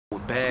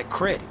bad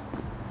credit.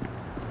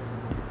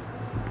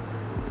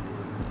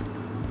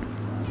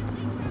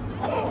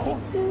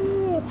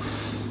 Oh,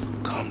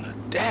 come to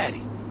daddy.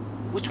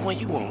 Which one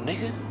you want,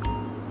 nigga?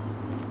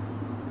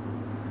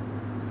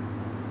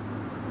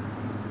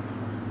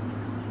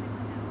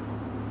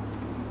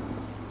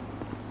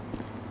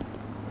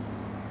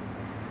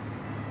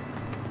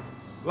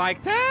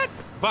 Like that?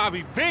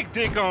 Bobby big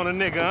dick on a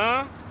nigga,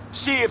 huh?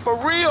 Shit, for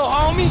real,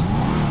 homie.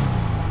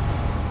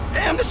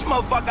 Damn, this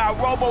motherfucker got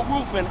robo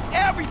roof and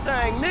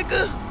everything,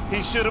 nigga.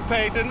 He should have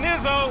paid the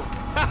nizzo.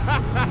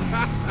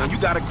 And you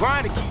gotta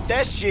grind to keep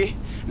that shit.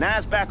 Now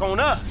it's back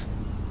on us.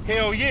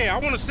 Hell yeah, I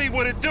wanna see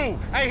what it do.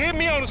 Hey, hit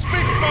me on the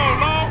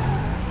speakerphone, Long.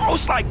 Oh,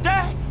 it's like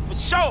that? For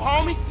sure,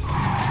 homie.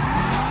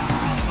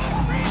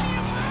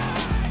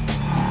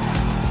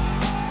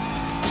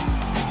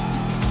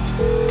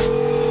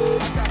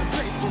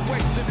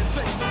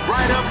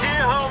 Right up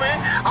here, homie.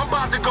 I'm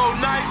about to go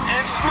nice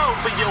and slow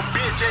for your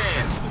bitch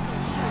ass.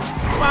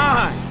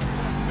 Fine.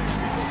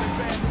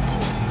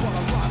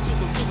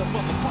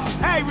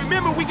 Hey,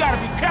 remember we gotta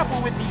be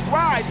careful with these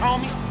rides,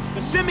 homie.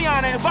 The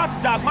Simeon ain't about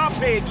to dock my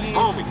pay again.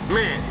 Homie,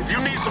 man, if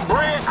you need some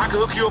bread, I can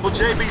hook you up with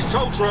JB's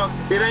tow truck.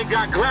 It ain't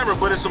got glamour,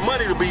 but it's some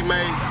money to be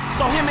made.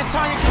 So him and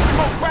Tanya can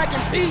smoke crack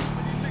in peace?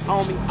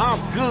 Homie,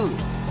 I'm good.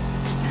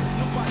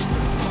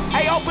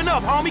 Hey, open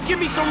up, homie. Give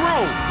me some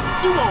room.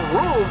 You want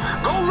room?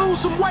 Go lose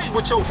some weight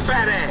with your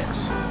fat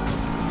ass.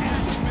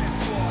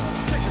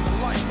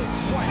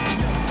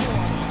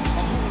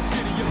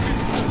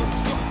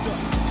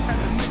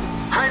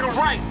 Hang her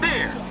right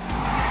there.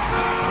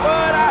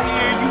 What? I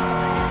hear you.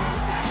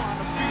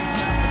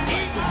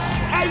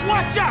 Hey,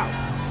 watch out!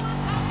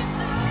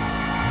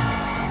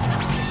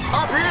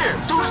 Up here,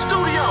 through the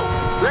studio.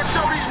 Let's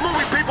show these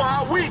movie people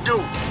how we do.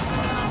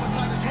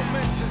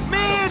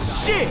 Man,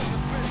 shit!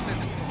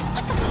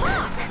 What the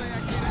fuck?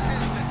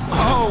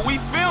 Oh, we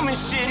filming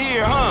shit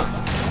here, huh?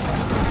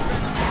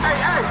 Hey,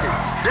 hey,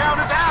 down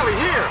this alley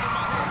here.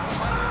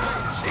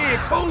 Shit,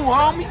 cool,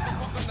 homie.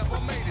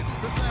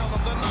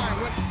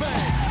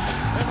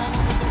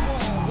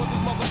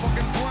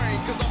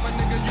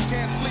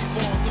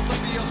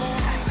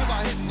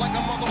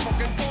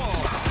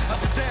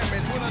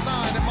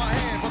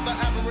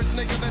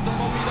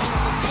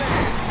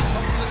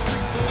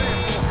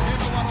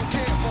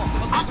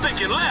 I'm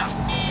thinking left.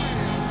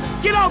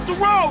 Get off the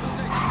road!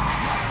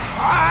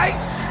 All right.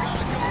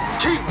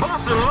 Keep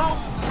busting, low.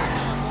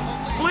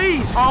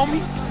 Please,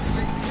 homie.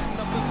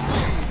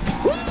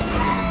 Woo!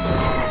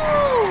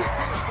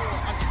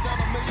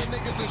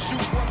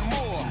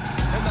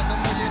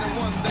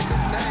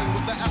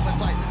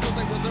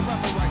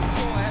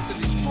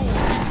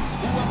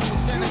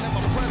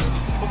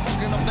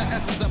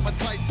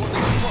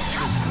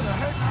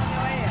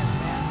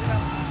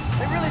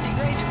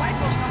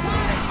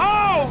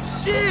 Oh,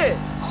 shit!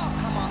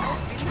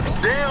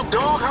 Damn,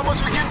 dog, how much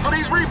we getting for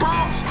these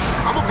repos?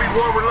 I'm gonna be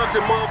one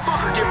reluctant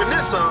motherfucker giving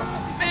this up.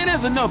 Man,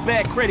 there's enough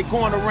bad credit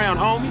going around,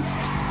 homie.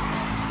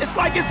 It's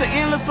like it's an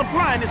endless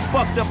supply in this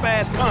fucked up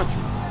ass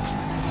country.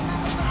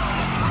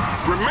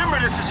 Remember,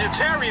 this is your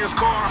Terrier's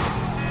car.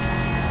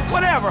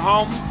 Whatever,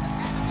 homie.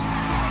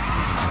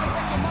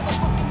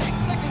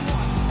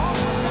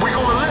 We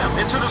going left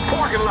into this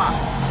parking lot.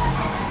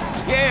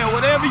 Yeah,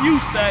 whatever you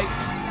say.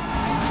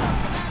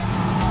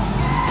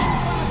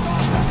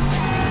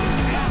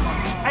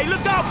 Hey,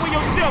 look out for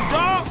yourself,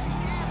 dog.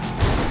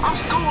 I'm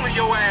schooling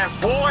your ass,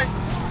 boy.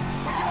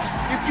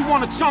 If you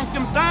want to chunk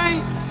them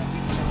things.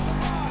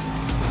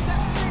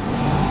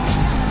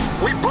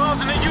 We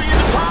buzzing the Union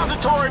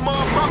Depository,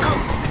 motherfucker.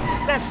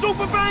 That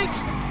super bank?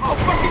 Oh,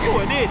 fucker, you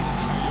an idiot.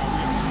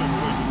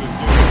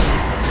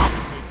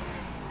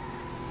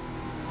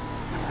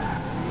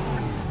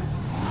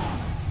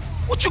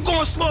 What you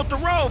going slow up the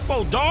road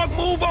for, dog?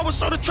 Move over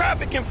so the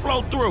traffic can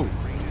flow through.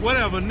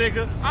 Whatever,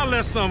 nigga. I'll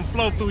let something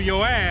flow through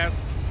your ass.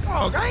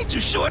 Dog, I ain't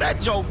too sure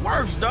that joke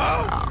works,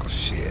 dog. Oh,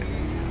 shit.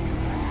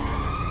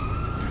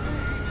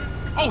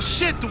 Oh,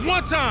 shit, the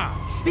one time.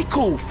 Be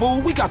cool, fool.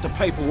 We got the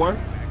paperwork.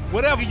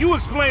 Whatever, you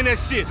explain that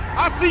shit.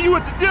 I'll see you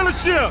at the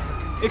dealership.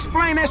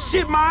 Explain that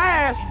shit my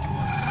ass.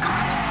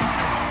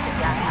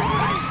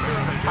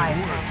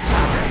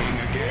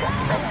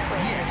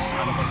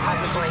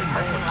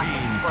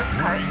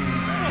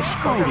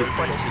 Screw it.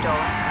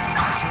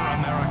 Usher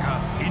America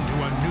into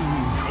a new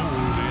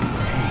golden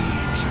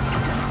age.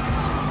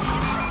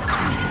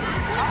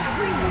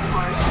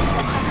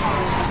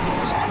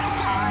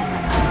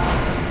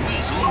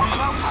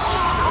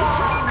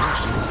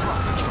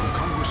 Profits from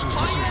Congress's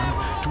decision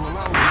to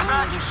allow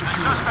limited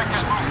security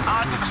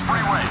to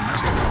expand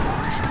domestic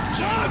operations.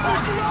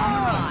 Is on the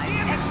rise.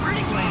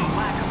 Experts blame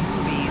lack of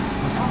movies.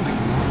 The funding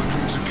war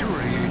between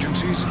security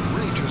agencies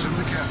rages in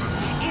the Capitol.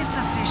 It's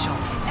official.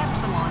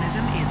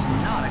 Epsilonism is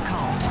not a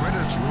cult.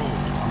 Credits roll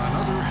on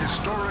another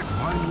historic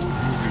Vinewood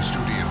movie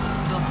studio.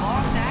 The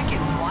Bossack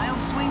in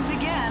wild swings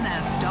again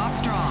as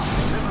stocks drop.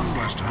 Driven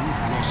by Boston,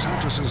 Los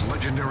Santos'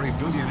 legendary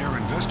billionaire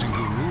investing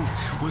guru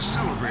was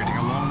celebrating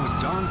along with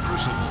Don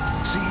Percival,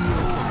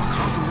 CEO of a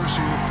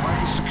controversial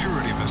private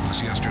security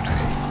business yesterday.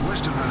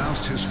 Weston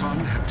announced his fund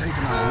had taken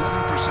an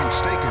 11%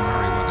 stake in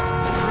Merryweather.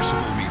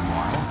 Percival,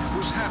 meanwhile,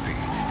 was happy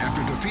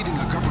after defeating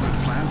a government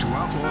plan to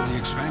outlaw the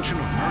expansion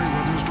of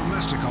Merryweather's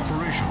domestic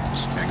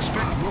operations.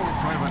 Expect more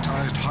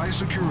privatized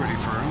high-security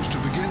firms to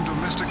begin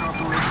domestic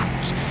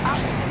operations as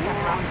the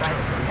war on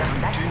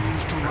terror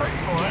continues to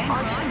rage. Gang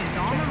crime is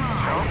on the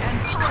rise, and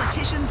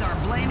politicians are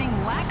blaming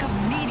lack of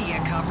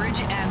media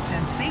coverage and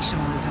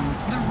sensationalism.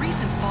 The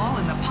recent fall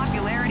in the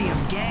popularity of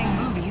gang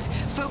movies,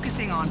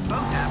 focusing on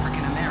both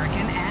African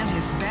American and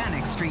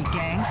Hispanic street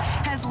gangs,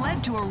 has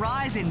led to a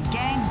rise in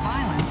gang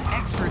violence,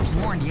 experts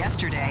warned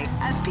yesterday,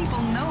 as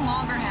people no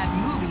longer had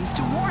movies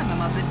to warn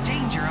them of the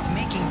danger of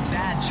making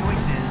bad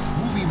choices.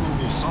 Movie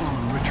mogul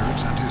Solomon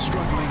Richards and his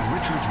struggling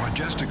Richards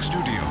Majestic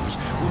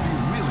Studios will be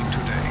reeling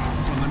today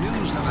from the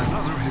news that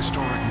another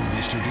historic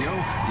movie studio,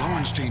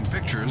 Lowenstein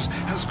Pictures,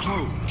 has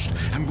closed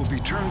and will be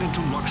turned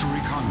into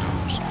luxury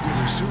condos. Will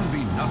there soon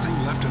be nothing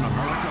left in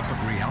America but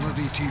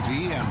reality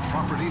TV and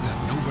property that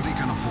nobody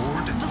can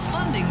afford? The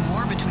funding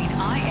war between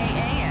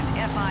IAA and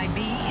FIB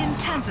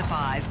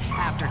intensifies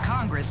after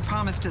Congress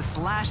promised to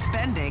slash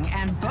spending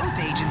and both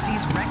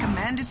agencies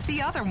recommend it's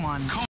the other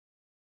one.